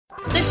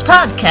This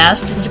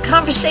podcast is a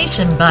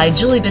conversation by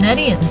Julie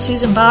Benetti and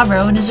Susan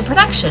Barbaro and is a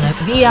production of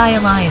VI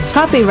Alliance.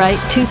 Copyright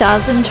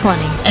 2020.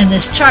 And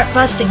this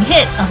chart-busting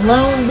hit,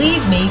 Alone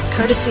Leave Me,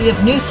 courtesy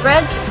of New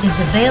Threads,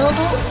 is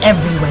available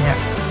everywhere.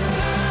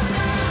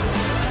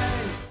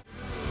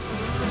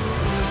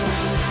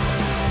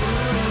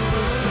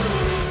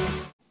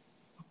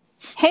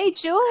 Hey,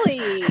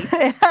 Julie.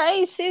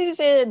 Hi,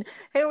 Susan.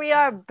 Here we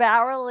are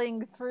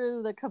barreling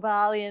through the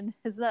Kybalion.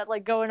 Isn't that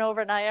like going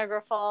over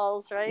Niagara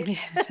Falls, right?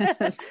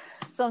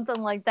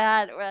 Something like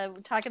that. We're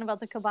talking about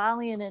the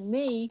Kybalion and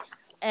me.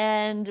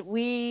 And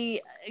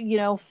we,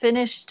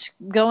 finished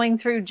going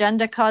through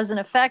gender, cause and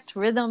effect,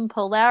 rhythm,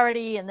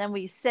 polarity, and then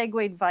we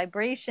segued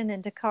vibration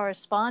into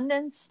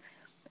correspondence.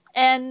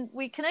 And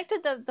we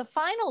connected the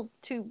final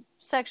two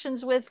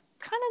sections with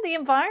kind of the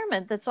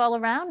environment that's all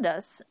around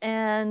us.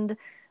 And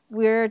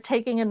we're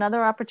taking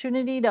another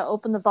opportunity to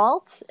open the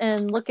vault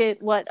and look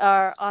at what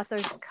our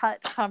author's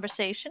cut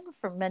conversation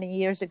from many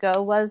years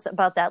ago was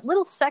about that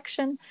little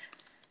section,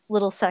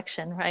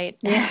 right?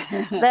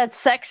 Yeah. That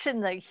section,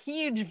 the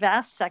huge,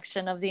 vast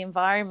section of the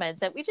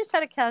environment that we just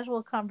had a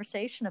casual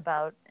conversation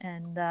about.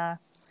 And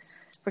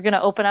we're going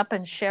to open up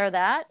and share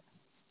that.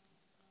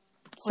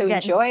 So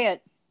enjoy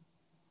it.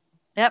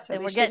 Yep, so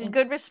and we're getting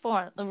good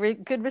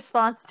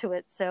response to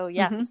it. So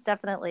yes,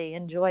 definitely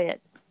enjoy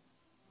it.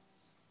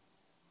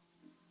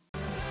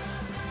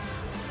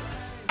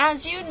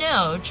 As you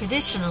know,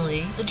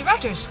 traditionally, the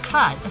director's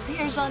cut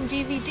appears on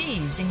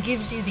DVDs and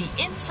gives you the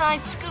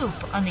inside scoop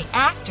on the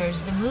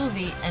actors, the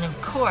movie, and of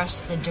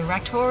course, the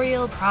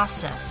directorial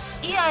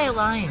process. EI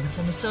Alliance,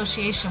 in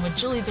association with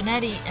Julie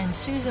Benetti and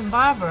Susan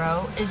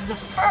Barbaro, is the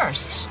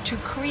first to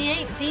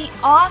create the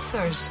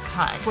author's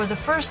cut. For the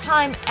first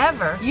time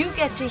ever, you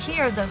get to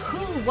hear the who,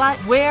 what,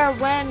 where,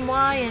 when,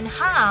 why, and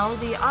how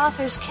the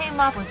authors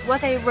came up with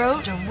what they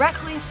wrote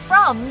directly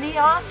from the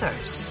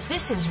authors.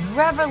 This is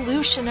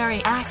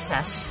revolutionary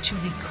access to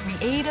the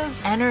creative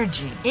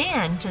energy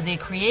and to the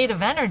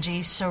creative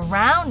energy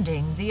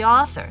surrounding the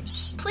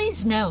authors.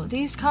 Please note,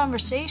 these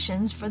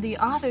conversations for the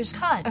author's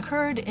cut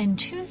occurred in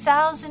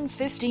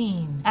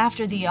 2015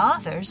 after the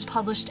authors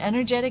published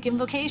Energetic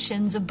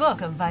Invocations, a book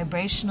of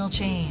vibrational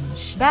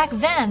change. Back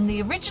then,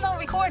 the original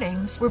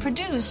recordings were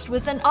produced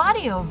with an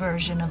audio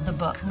version of the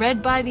book,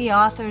 read by the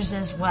authors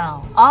as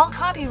well. All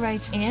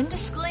copyrights and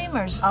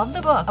disclaimers of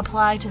the book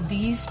apply to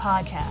these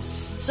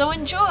podcasts. So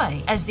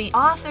enjoy as the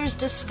authors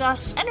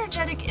discuss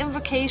Energetic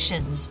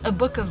Invocations, a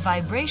book of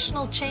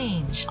vibrational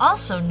change,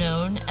 also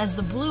known as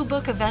the Blue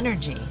Book of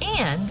Energy,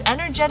 and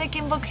Energetic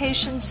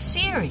Invocations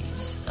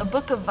Series, a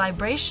book of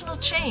vibrational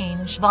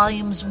change,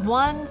 volumes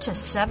 1 to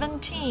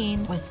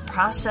 17, with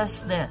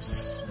Process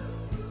This.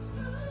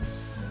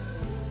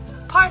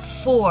 Part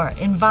 4,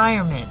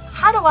 Environment.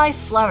 How do I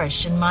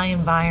flourish in my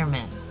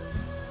environment?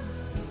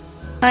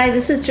 Hi,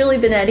 this is Julie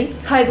Benetti.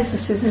 Hi, this is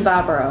Susan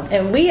Barbaro.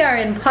 And we are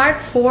in Part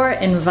 4,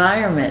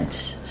 Environment,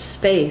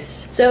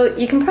 Space. So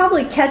you can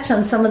probably catch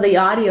on some of the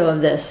audio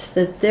of this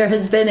that there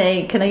has been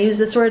a, can I use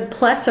this word,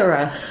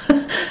 plethora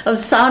of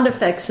sound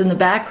effects in the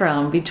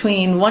background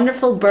between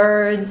wonderful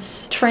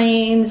birds,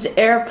 trains,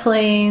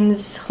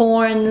 airplanes,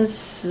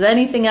 horns,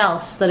 anything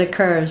else that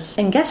occurs.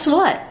 And guess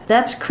what?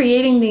 That's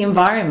creating the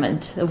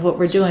environment of what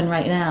we're doing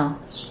right now.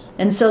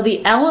 And so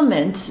the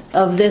element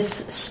of this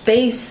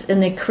space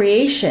and the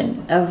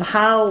creation of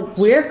how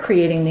we're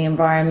creating the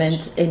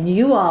environment and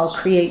you all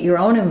create your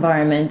own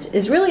environment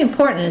is really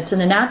important. It's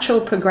in a natural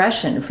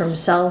progression from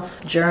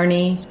self,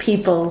 journey,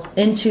 people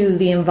into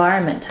the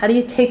environment. How do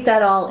you take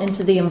that all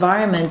into the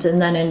environment? And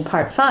then in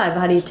Part 5,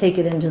 how do you take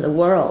it into the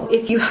world?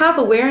 If you have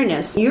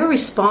awareness, you're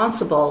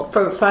responsible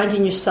for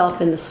finding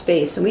yourself in the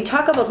space. And we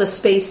talk about the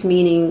space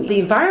meaning the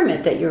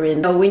environment that you're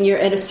in. When you're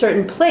at a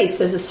certain place,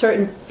 there's a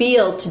certain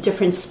feel to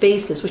different spaces,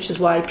 which is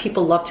why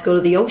people love to go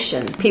to the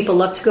ocean. People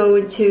love to go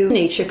into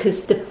nature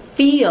because the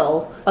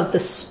feel of the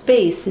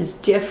space is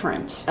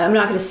different. I'm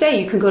not going to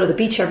say you can go to the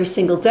beach every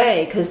single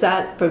day because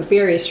that, for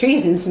various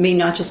reasons, may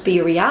not just be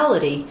a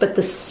reality. But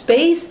the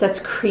space that's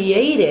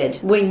created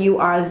when you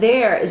are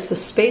there is the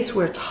space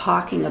we're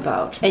talking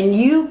about. And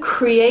you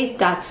create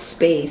that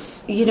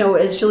space.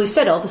 As Julie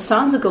said, all the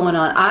sounds are going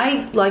on.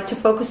 I like to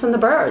focus on the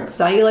birds.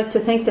 I like to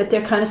think that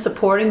they're kind of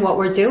supporting what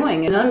we're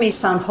doing. And that may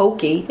sound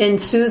hokey. And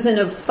Susan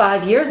of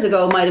 5 years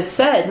ago might have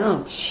said,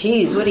 oh,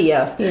 geez, what are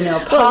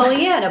you,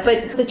 Pollyanna.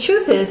 But the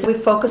truth is, we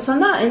focus on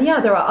that. And yeah,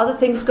 there are other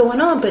things going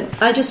on, but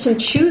I just am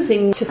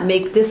choosing to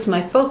make this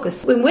my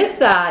focus. And with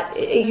that,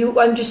 you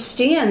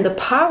understand the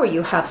power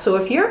you have. So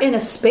if you're in a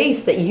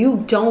space that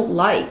you don't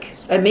like,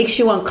 it makes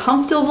you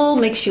uncomfortable,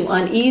 makes you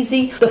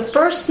uneasy. The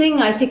first thing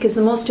I think is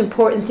the most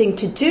important thing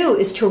to do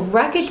is to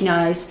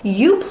recognize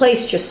you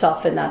placed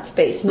yourself in that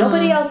space.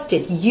 Nobody else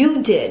did.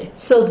 You did.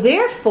 So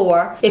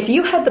therefore, if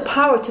you had the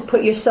power to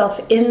put yourself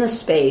in the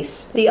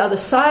space, the other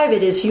side of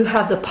it is you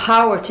have the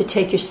power to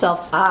take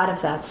yourself out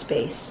of that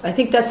space. I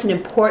think that's an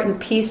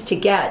important piece to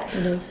get.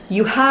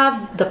 You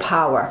have the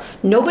power.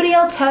 Nobody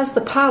else has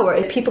the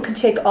power. People can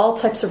take all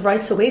types of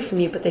rights away from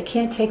you, but they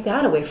can't take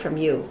that away from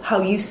you.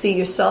 How you see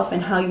yourself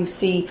and how you see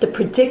see the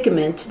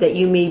predicament that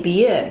you may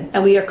be in.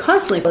 And we are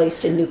constantly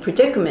placed in new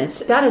predicaments.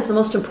 That is the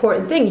most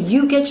important thing.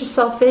 You get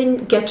yourself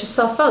in, get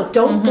yourself out.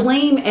 Don't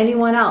blame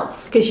anyone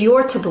else, because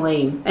you're to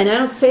blame. And I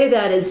don't say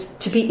that as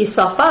to beat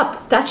yourself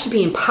up. That should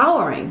be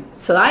empowering,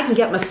 so that I can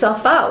get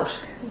myself out.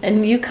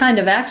 And you kind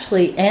of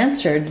actually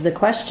answered the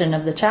question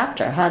of the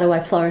chapter. How do I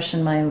flourish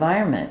in my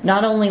environment?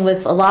 Not only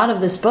with a lot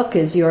of this book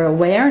is your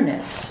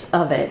awareness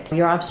of it,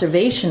 your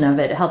observation of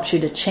it helps you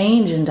to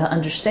change and to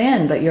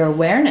understand, but your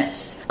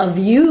awareness of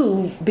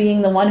you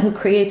being the one who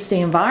creates the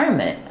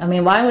environment. I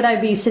mean, why would I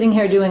be sitting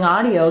here doing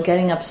audio,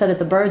 getting upset at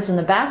the birds in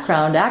the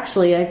background?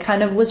 Actually, I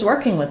kind of was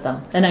working with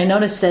them. And I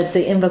noticed that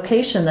the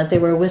invocation that they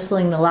were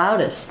whistling the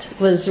loudest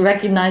was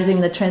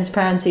recognizing the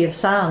transparency of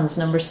sounds,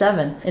 number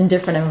 7, in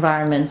different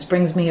environments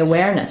brings me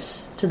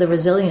awareness to the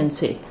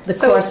resiliency, the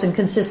course and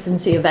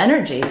consistency of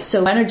energy.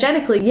 So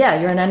energetically, yeah,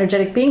 you're an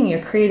energetic being.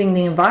 You're creating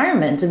the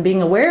environment, and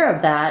being aware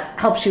of that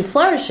helps you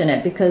flourish in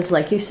it, because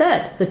like you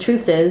said, the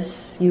truth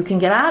is you can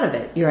get out of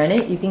it. You're in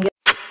it, you can get.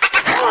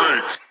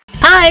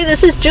 Hi,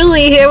 this is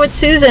Julie here with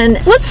Susan.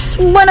 What's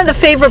one of the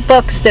favorite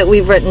books that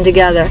we've written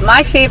together?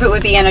 My favorite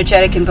would be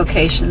Energetic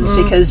Invocations,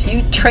 because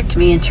you tricked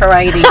me into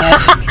writing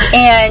it,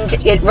 and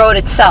it wrote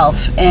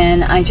itself,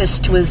 and I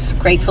just was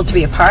grateful to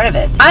be a part of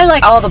it. I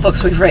like all the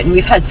books we've written.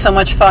 We've had so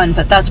much fun,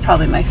 but that's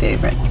probably my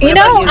favorite. You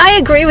know, I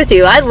agree with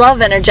you. I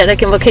love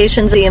Energetic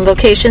Invocations. The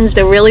invocations,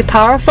 they're really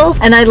powerful,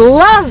 and I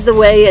love the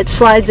way it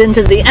slides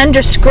into the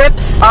ender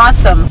scripts.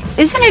 Awesome.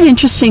 Isn't it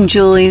interesting,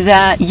 Julie,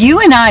 that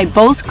you and I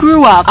both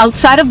grew up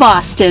outside of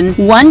Boston,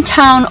 one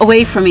town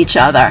away from each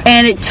other,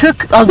 and it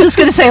took, I'm just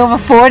going to say, over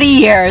 40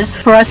 years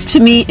for us to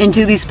meet and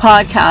do these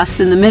podcasts,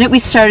 and the minute we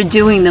started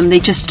doing them, they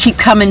just keep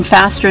coming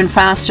faster and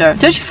faster.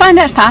 Don't you find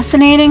that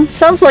fascinating?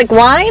 Sounds like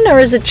wine, or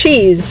is it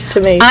cheese to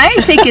me?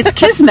 I think it's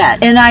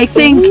kismet, and I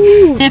think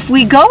if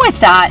we go with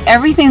that,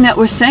 everything that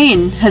we're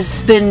saying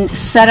has been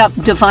set up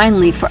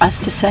divinely for us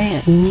to say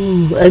it.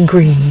 Ooh,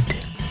 agreed.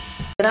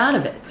 Out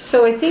of it.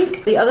 So I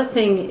think the other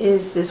thing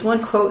is, there's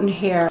one quote in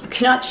here: you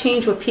cannot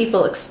change what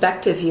people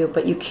expect of you,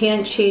 but you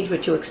can change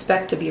what you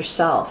expect of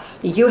yourself.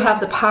 You have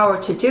the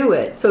power to do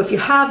it. So if you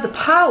have the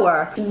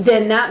power,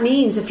 then that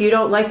means if you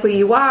don't like where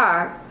you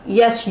are,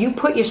 yes, you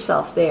put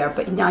yourself there,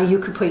 but now you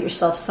can put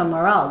yourself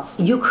somewhere else.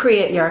 You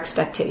create your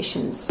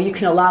expectations. You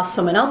can allow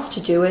someone else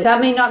to do it.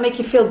 That may not make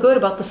you feel good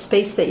about the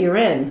space that you're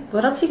in.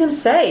 What else are you going to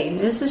say?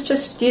 This is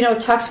just, it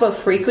talks about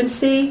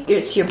frequency.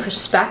 It's your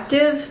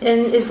perspective.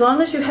 And as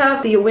long as you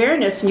have the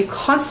awareness and you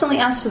constantly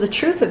ask for the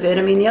truth of it,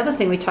 I mean, the other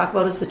thing we talk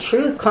about is the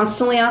truth.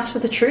 Constantly ask for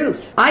the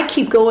truth. I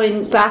keep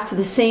going back to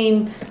the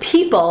same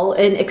people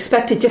and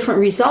expect a different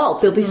result.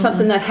 There'll be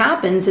something that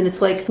happens and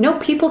it's like, no,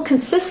 people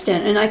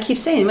consistent. And I keep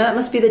saying, well, that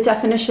must be the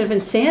definition of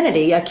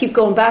insanity. I keep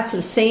going back to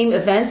the same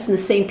events and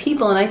the same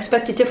people, and I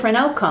expect a different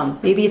outcome.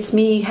 Maybe it's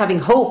me having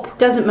hope.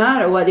 Doesn't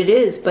matter what it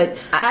is, but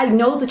I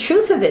know the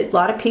truth of it. A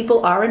lot of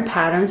people are in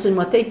patterns, and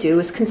what they do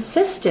is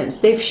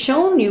consistent. They've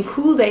shown you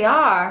who they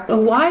are,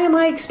 and why am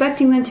I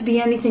expecting them to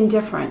be anything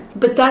different?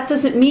 But that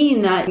doesn't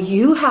mean that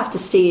you have to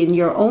stay in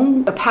your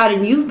own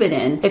pattern you've been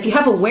in. If you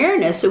have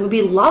awareness, it would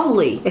be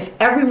lovely if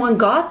everyone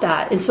got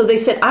that. And so they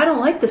said, I don't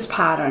like this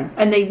pattern,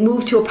 and they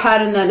moved to a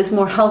pattern that is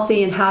more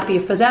healthy and happier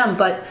for them,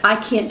 but I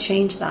can't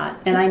change that,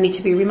 and I need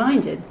to be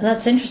reminded. And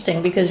that's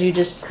interesting, because you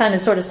just kind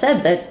of sort of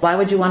said that why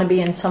would you want to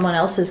be in someone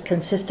else's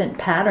consistent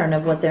pattern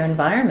of what their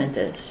environment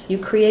is? You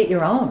create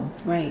your own.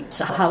 Right.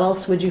 So how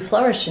else would you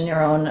flourish in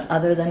your own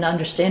other than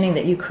understanding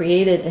that you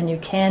create it and you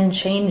can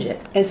change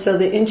it? And so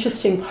the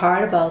interesting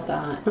part about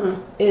that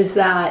is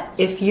that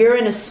if you're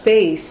in a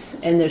space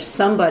and there's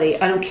somebody,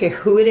 I don't care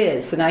who it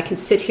is, and I can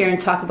sit here and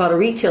talk about a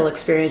retail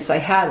experience I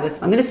had with,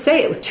 I'm going to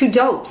say it, with 2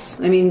 dopes.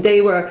 I mean,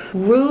 they were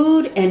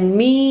rude and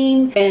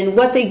mean, and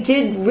what they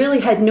did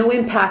really had no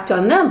impact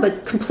on them,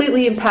 but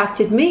completely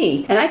impacted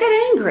me. And I got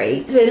angry.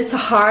 And it's a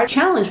hard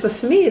challenge, but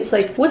for me, it's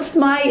like, what's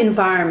my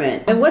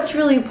environment? And what's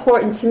really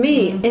important to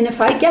me? And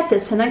if I get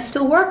this and I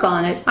still work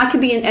on it, I can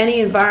be in any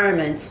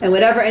environment. And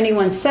whatever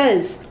anyone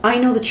says, I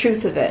know the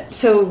truth of it.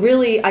 So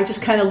really, I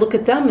just kind of look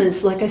at them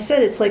as, like I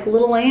said, it's like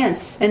little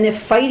ants. And they're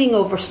fighting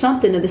over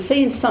something, and they're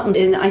saying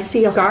something, and I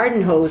see a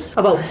garden hose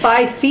about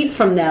 5 feet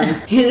from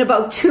them. In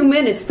about 2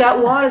 minutes,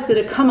 that water's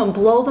going to come and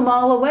blow them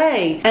all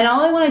away. And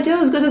all I want to do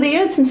is go to the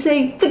ants and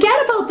say,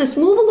 forget about this,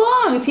 move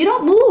along. If you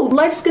don't move,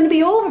 life's going to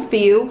be over for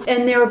you.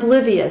 And they're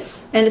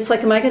oblivious. And it's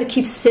like, am I going to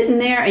keep sitting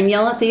there and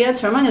yell at the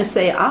ants, or am I going to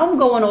say, I'm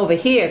going over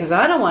here because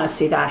I don't want to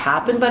see that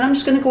happen, but I'm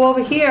just going to go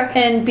over here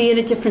and be in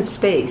a different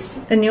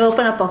space. And you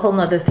open up a whole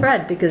nother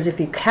thread, because if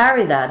you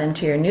carry that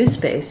into your new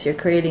space, you're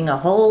creating a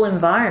whole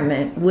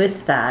environment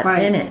with that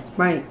in it.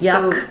 Right.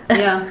 Yuck. So,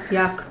 yeah,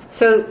 yuck.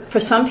 So for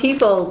some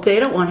people, they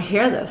don't want to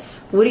hear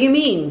this. What do you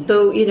mean?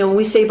 So, when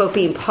we say about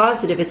being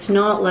positive, it's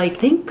not like,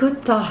 think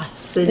good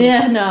thoughts. And,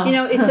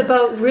 it's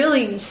about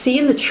really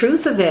seeing the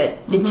truth of it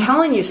and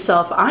telling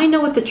yourself, I know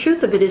what the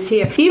truth of it is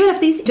here. Even if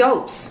these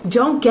dopes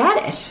don't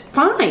get it,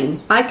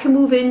 fine. I can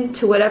move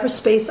into whatever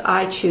space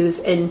I choose.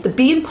 And the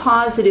being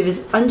positive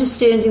is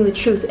understanding the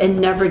truth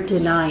and never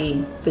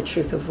denying the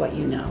truth of what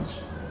you know.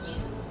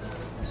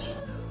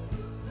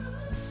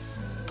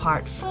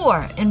 Part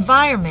 4,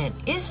 Environment.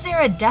 Is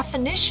there a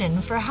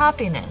definition for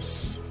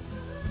happiness?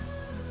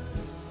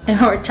 And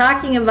we're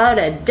talking about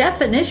a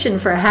definition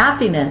for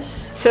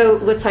happiness. So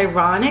what's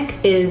ironic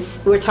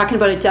is we're talking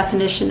about a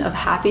definition of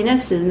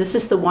happiness, and this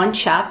is the one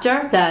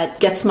chapter that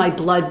gets my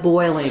blood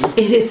boiling.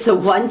 It is the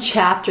one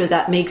chapter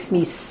that makes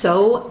me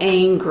so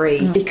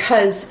angry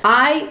because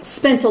I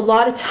spent a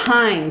lot of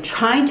time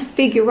trying to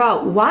figure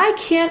out, why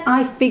can't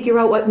I figure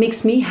out what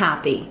makes me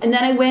happy? And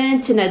then I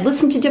went and I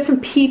listened to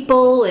different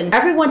people, and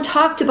everyone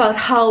talked about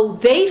how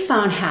they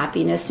found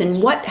happiness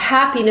and what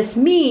happiness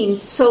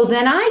means. So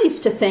then I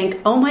used to think,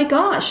 oh my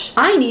gosh,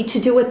 I need to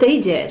do what they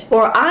did,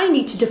 or I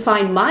need to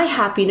define my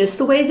happiness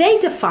the way they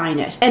define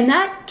it. And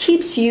that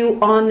keeps you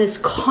on this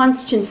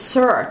constant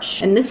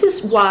search. And this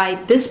is why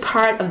this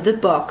part of the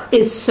book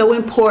is so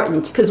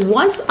important, because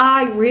once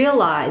I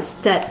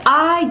realized that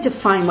I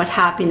define what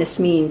happiness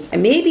means,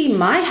 and maybe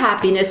my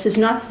happiness is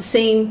not the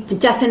same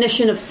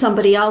definition of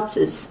somebody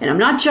else's, and I'm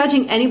not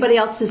judging anybody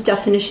else's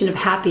definition of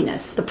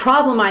happiness. The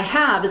problem I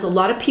have is a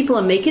lot of people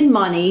are making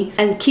money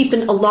and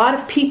keeping a lot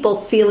of people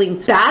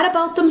feeling bad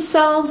about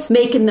themselves,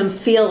 making them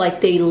feel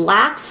like they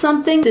lack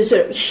something. There's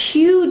a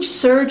huge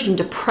surge in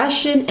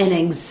depression and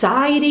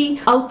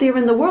anxiety out there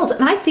in the world,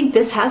 and I think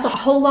this has a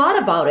whole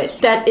lot about it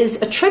that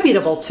is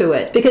attributable to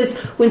it. Because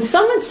when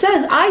someone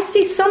says, I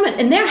see someone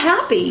and they're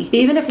happy,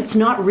 even if it's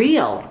not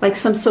real, like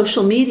some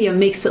social media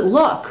makes it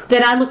look,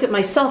 then I look at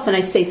myself and I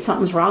say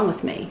something's wrong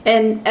with me.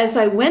 And as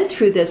I went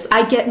through this,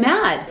 I get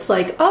mad. It's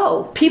like,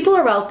 oh, people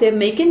are out there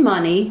making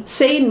money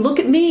saying, look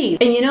at me.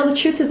 And you know, the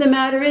truth of the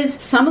matter is,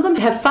 some of them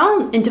have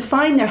found and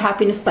defined their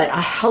happiness, but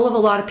a hell of a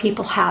lot of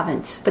people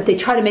haven't. But they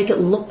try to make it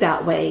look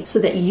that way so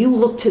that you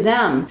look to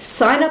them.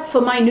 Sign up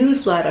for my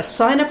newsletter,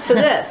 sign up for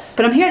this.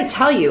 But I'm here to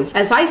tell you,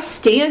 as I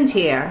stand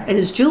here and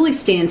as Julie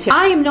stands here,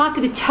 I am not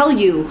going to tell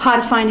you how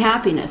to find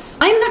happiness.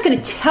 I am not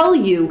going to tell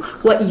you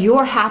what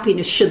your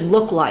happiness should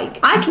look like.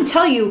 I can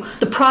tell you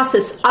the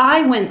process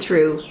I went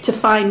through to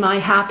find my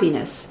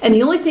happiness. And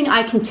the only thing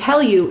I can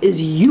tell you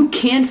is you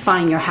can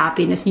find your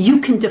happiness.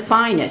 You can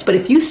define it. But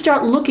if you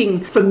start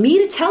looking for me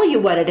to tell you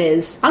what it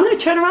is, I'm going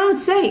to turn around and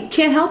say,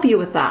 can't help you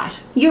with that.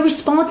 You're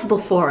responsible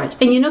for it.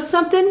 And you know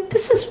something?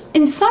 This is,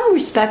 in some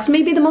respects,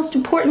 maybe the most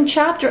important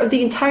chapter of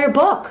the entire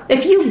book.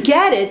 If you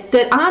get it,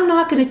 that I'm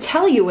not going to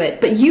tell you it,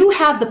 but you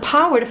have the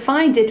power to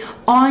find it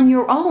on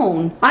your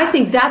own, I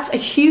think that's a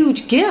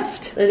huge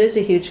gift. It is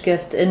a huge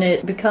gift, and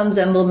it becomes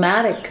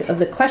emblematic of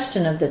the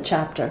question of the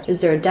chapter. Is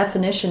there a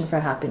definition for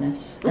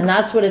happiness? And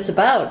that's what it's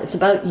about. It's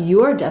about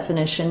your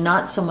definition,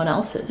 not someone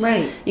else's.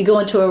 Right. You go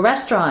into a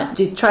restaurant,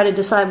 you try to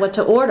decide what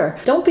to order.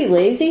 Don't be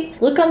lazy.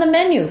 Look on the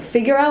menu.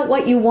 Figure out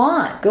what you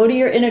want. Go to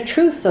your inner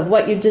truth of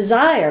what you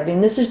desire. I mean,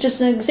 this is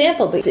just an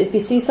example, but if you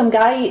see some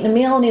guy eating a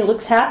meal and he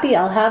looks happy,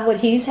 I'll have what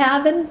he's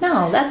having.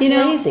 No, that's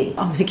lazy.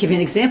 I'm going to give you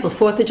an example.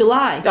 4th of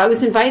July. I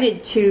was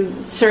invited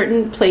to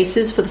certain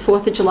places for the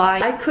 4th of July.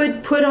 I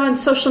could put on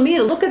social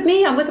media, look at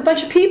me, I'm with a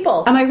bunch of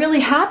people. Am I really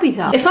happy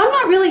though? If I'm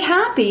not really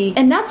happy,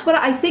 and that's what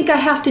I think I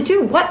have to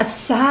do, what a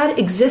sad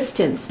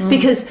existence.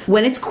 Because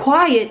when it's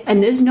quiet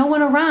and there's no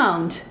one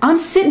around, I'm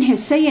sitting here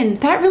saying,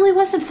 that really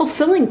wasn't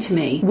fulfilling to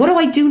me. What do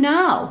I do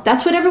now?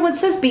 That's what everyone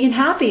says being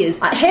happy is.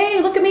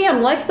 Hey, look at me,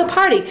 I'm life of the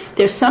party.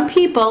 There's some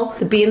people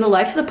that being the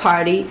life of the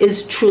party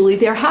is truly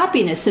their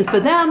happiness. And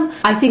for them,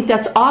 I think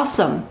that's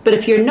awesome. But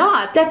if you're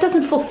not, that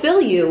doesn't fulfill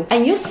you.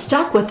 And you're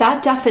stuck with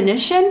that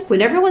definition.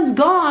 When everyone's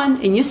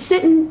gone and you're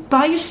sitting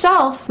by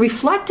yourself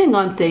reflecting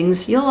on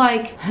things, you're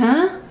like,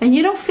 huh? And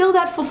you don't feel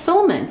that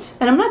fulfillment.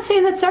 And I'm not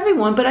saying that's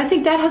everyone, but I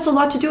think that has a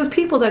lot to do with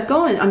people that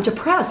go in, I'm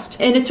depressed.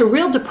 And it's a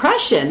real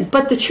depression.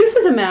 But the truth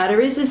of the matter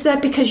is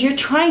that because you're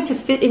trying to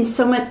fit in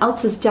someone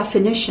else's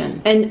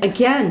definition. And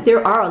again,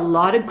 there are a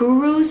lot of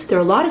gurus, there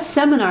are a lot of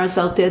seminars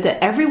out there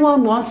that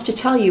everyone wants to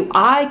tell you,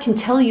 I can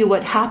tell you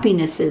what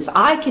happiness is.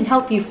 I can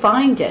help you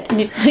find it.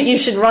 You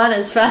should run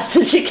as fast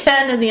as you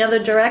can in the other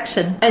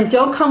direction. And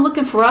don't come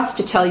looking for us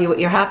to tell you what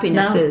your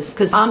happiness is.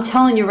 Because I'm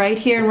telling you right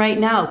here and right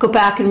now, go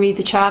back and read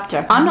the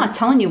chapter. I'm not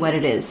telling you what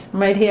it is.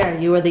 Right here,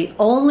 you are the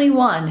only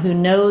one who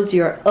knows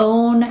your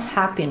own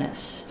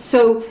happiness.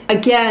 So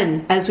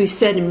again, as we've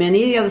said in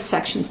many of the other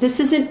sections, this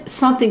isn't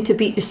something to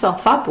beat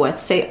yourself up with.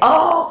 Say,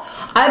 oh,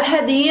 I've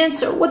had the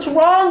answer. What's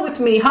wrong with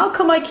me? How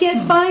come I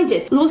can't find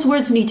it? Those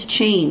words need to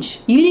change.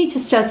 You need to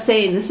start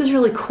saying, this is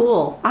really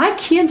cool. I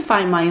can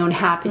find my own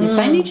happiness.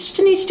 I just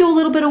need to do a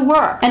little bit of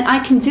work, and I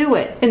can do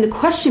it. And the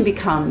question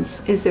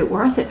becomes, is it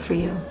worth it for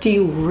you? Do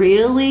you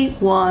really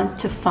want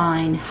to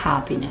find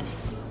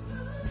happiness?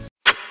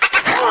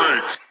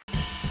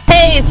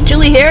 Hey, it's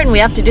Julie here, and we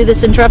have to do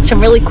this interruption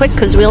really quick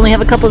because we only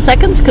have a couple of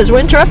seconds because we're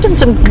interrupting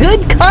some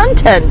good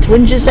content,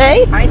 wouldn't you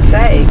say? I'd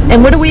say.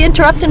 And what are we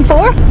interrupting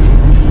for?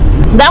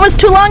 That was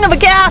too long of a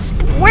gasp.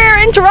 We're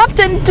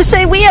interrupting to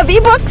say we have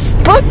ebooks,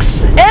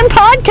 books, and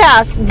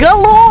podcasts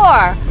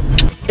galore.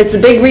 It's a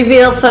big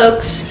reveal,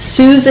 folks.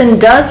 Susan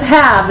does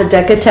have a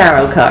deck of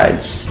tarot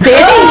cards.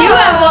 Danny, you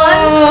have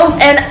one.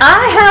 And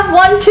I have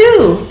one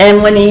too.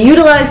 And when you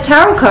utilize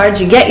tarot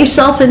cards, you get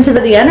yourself into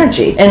the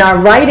energy. And our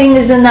writing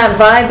is in that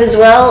vibe as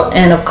well.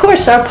 And of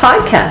course, our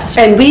podcast.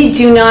 And we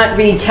do not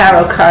read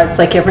tarot cards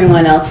like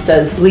everyone else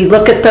does. We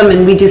look at them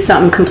and we do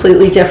something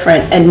completely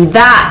different. And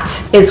that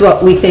is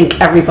what we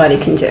think everybody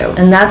can do.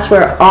 And that's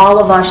where all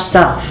of our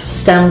stuff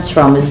stems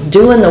from, is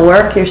doing the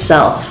work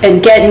yourself.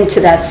 And getting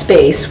to that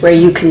space where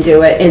you can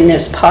do it. And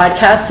there's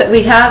podcasts that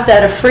we have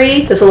that are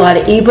free. There's a lot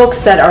of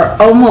ebooks that are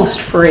almost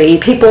free.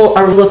 People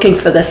are looking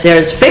for this.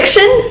 There's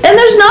fiction and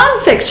there's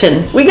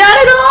nonfiction. We got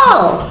it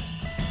all.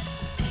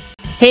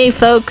 Hey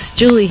folks,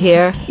 Julie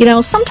here. You know,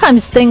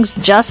 sometimes things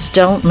just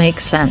don't make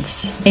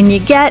sense. And you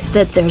get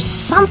that there's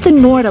something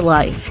more to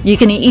life. You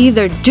can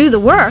either do the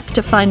work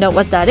to find out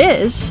what that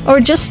is, or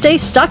just stay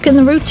stuck in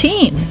the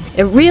routine.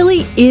 It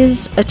really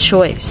is a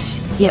choice.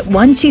 Yet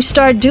once you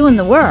start doing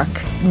the work,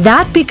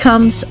 that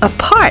becomes a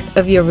part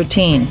of your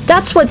routine.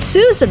 That's what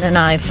Susan and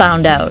I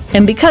found out.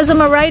 And because I'm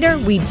a writer,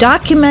 we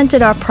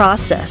documented our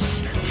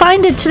process.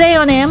 Find it today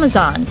on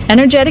Amazon.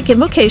 Energetic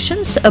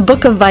Invocations, a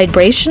book of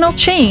vibrational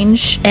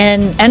change,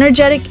 and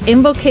Energetic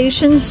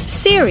Invocations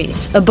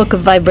Series, a book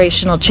of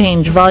vibrational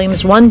change,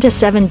 volumes 1 to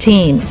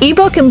 17.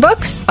 Ebook and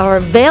books are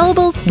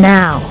available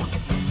now.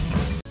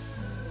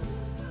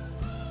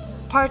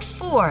 Part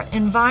 4,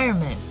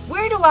 Environment.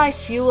 Where do I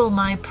fuel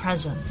my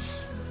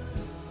presence?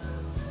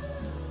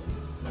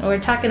 We're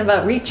talking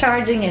about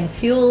recharging and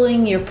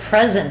fueling your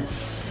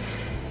presence.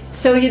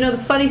 So, you know,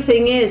 the funny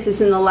thing is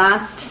in the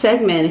last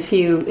segment, if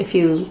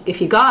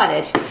you got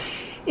it,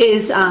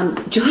 is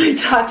Julie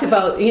talked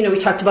about, you know, we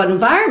talked about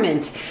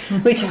environment.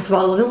 We talked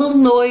about all the little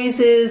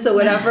noises or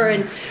whatever.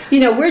 And, you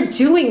know, we're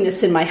doing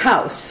this in my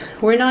house.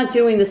 We're not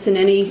doing this in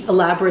any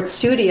elaborate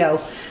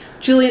studio.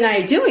 Julie and I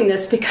are doing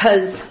this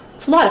because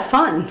it's a lot of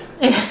fun.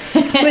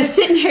 We're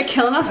sitting here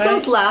killing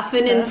ourselves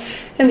laughing.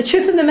 And the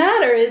truth of the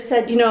matter is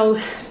that, you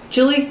know,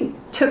 Julie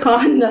took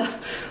on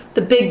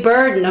the big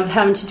burden of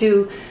having to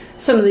do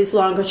some of these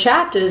longer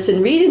chapters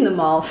and reading them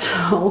all.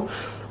 So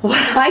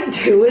what I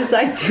do is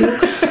I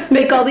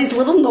make all these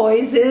little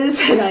noises,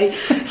 and I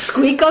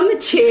squeak on the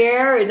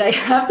chair, and I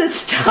have this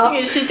stuff.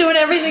 She's doing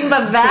everything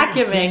but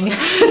vacuuming.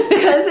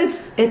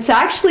 Because it's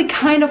actually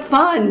kind of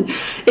fun.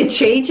 It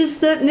changes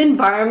the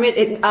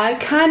environment. I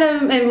kind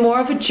of am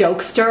more of a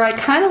jokester. I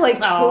kind of like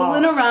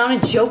fooling around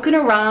and joking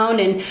around,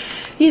 and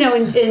you know,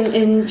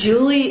 and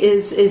Julie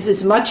is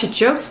as much a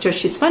jokester.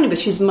 She's funny, but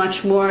she's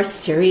much more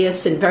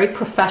serious and very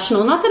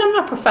professional. Not that I'm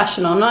not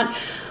professional,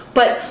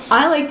 but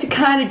I like to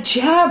kind of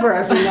jab her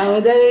every now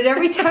and then. And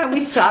every time we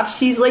stop,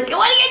 she's like,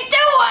 "What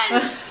are you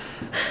doing?"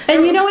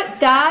 And you know what?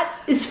 That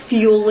is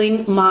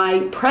fueling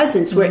my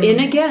presence. We're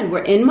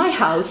in my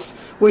house.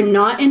 We're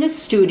not in a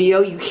studio.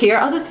 You hear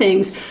other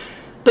things,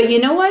 but you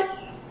know what?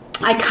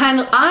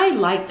 I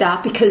like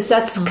that because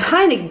that's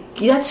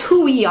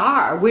who we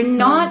are. We're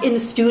not in a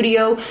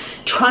studio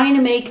trying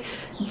to make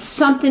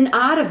something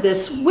out of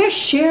this. We're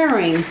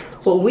sharing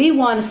what we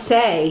want to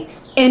say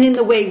and in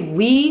the way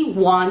we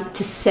want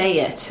to say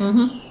it.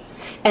 Mm-hmm.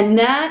 And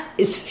that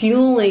is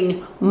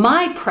fueling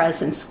my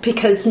presence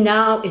because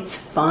now it's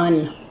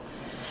fun.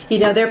 You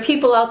know, there are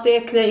people out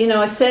there that, you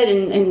know, I said,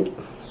 and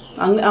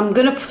I'm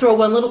going to throw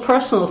one little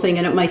personal thing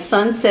in it. My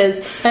son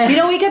says, you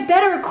know, we get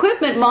better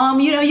equipment, Mom.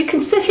 You know, you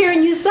can sit here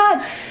and use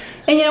that.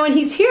 And, you know, when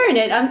he's hearing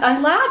it, I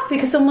laugh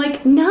because I'm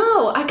like,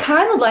 no, I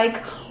kind of like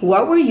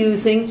what we're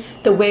using,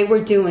 the way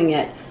we're doing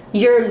it.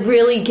 You're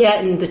really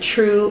getting the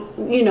true,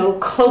 you know,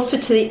 closer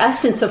to the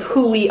essence of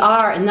who we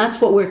are. And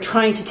that's what we're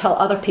trying to tell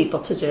other people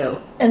to do.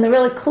 And the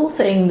really cool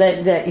thing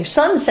that your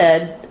son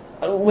said,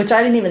 which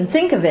I didn't even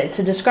think of it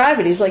to describe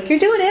it. He's like, you're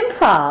doing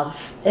improv.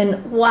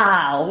 And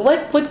wow,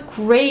 what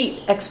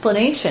great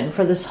explanation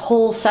for this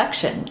whole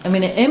section. I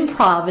mean,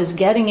 improv is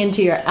getting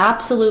into your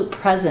absolute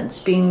presence,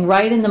 being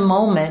right in the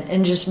moment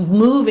and just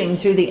moving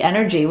through the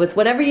energy with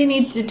whatever you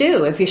need to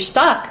do. If you're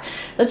stuck,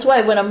 that's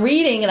why when I'm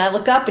reading and I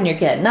look up and you're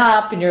getting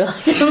up and you're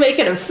like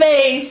making a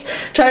face,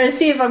 trying to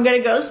see if I'm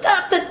going to go,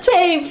 stop the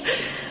tape.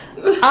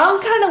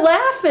 I'm kind of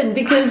laughing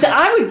because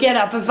I would get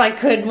up if I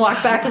could and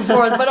walk back and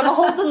forth, but I'm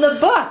holding the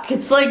book.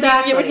 It's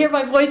like you would hear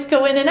my voice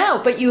go in and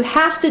out, but you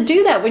have to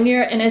do that when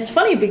you're, and it's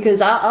funny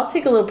because I'll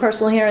take a little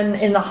personal here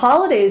in the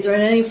holidays or in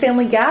any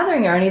family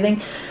gathering or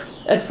anything.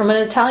 From an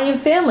Italian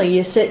family,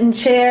 you sit in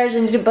chairs,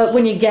 but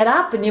when you get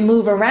up and you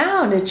move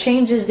around, it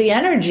changes the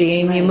energy,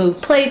 and you move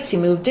plates, you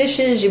move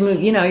dishes, you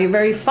move, you know, you're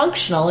very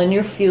functional and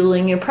you're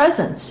fueling your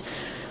presence.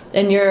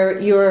 And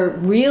you're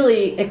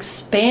really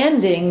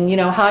expanding, you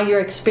know, how you're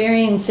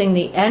experiencing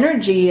the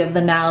energy of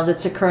the now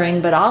that's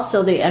occurring, but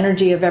also the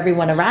energy of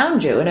everyone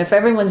around you. And if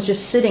everyone's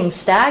just sitting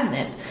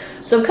stagnant,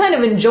 so I'm kind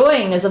of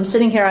enjoying as I'm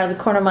sitting here out of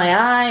the corner of my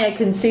eye, I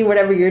can see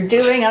whatever you're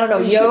doing. I don't know,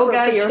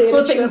 yoga, you're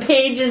flipping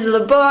pages of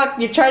the book,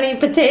 you're trying to eat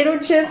potato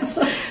chips.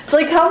 It's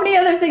like how many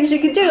other things you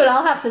could do. And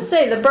I'll have to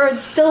say, the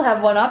birds still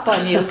have one up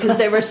on you because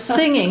they were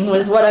singing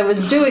with what I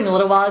was doing a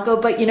little while ago.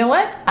 But you know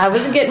what? I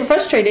wasn't getting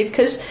frustrated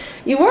because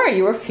you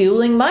were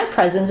fueling my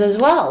presence as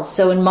well.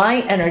 So in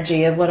my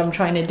energy of what I'm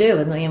trying to do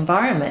in the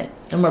environment,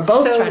 and we're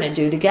both trying to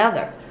do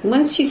together.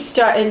 Once you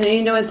start, and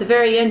at the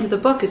very end of the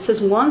book, it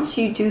says once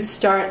you do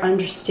start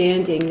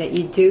understanding that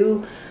you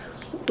do,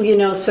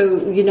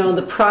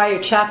 the prior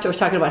chapter we're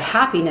talking about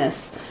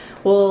happiness.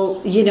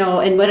 Well,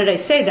 and what did I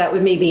say? That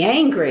would make me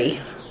angry.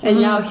 And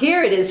now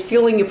here it is,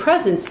 fueling your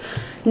presence.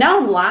 Now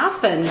I'm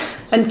laughing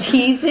and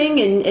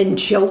teasing and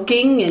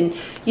joking and,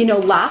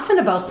 laughing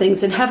about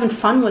things and having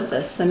fun with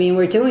this. I mean,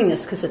 we're doing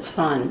this because it's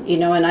fun,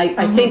 and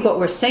I think what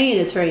we're saying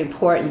is very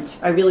important.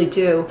 I really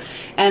do.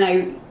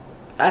 And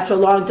after a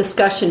long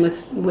discussion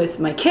with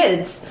my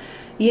kids,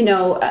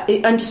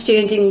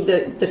 understanding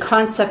the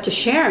concept of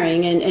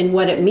sharing and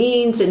what it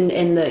means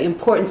and the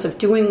importance of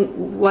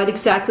doing what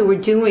exactly we're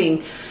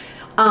doing,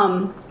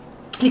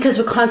 because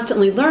we're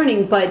constantly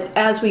learning. But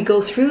as we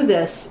go through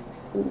this,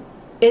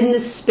 in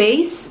the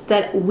space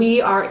that we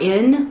are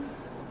in,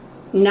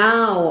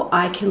 now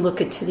I can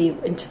look into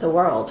the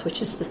world,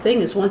 which is the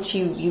thing, is once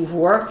you've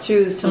worked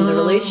through some of the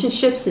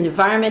relationships and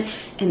environment,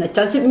 and that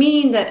doesn't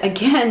mean that,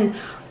 again,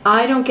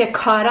 I don't get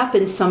caught up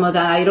in some of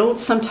that. I don't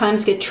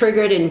sometimes get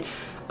triggered and,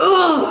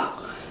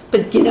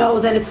 but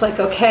then it's like,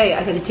 okay,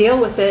 I got to deal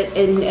with it,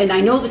 and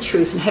I know the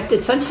truth,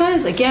 and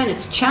sometimes, again,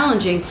 it's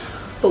challenging,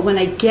 but when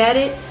I get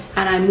it,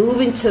 and I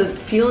move into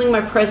feeling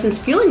my presence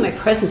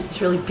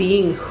is really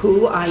being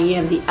who I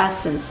am, the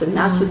essence. And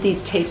that's what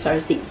these tapes are,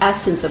 is the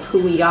essence of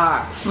who we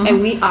are.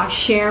 And we are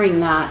sharing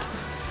that.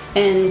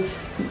 And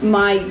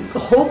my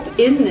hope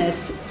in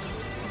this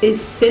is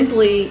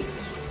simply,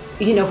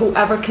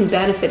 whoever can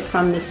benefit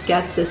from this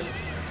gets this.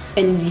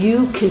 And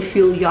you can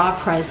feel your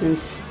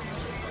presence.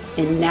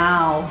 And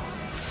now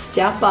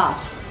step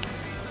up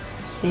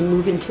and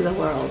move into the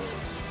world.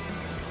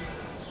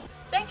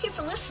 Thank you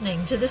for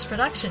listening to this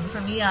production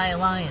from EI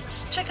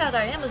Alliance. Check out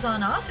our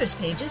Amazon authors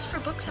pages for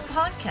books and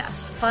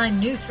podcasts. Find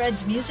New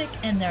Threads music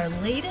and their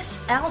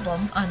latest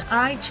album on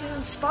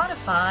iTunes,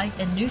 Spotify,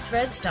 and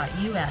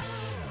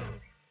newthreads.us.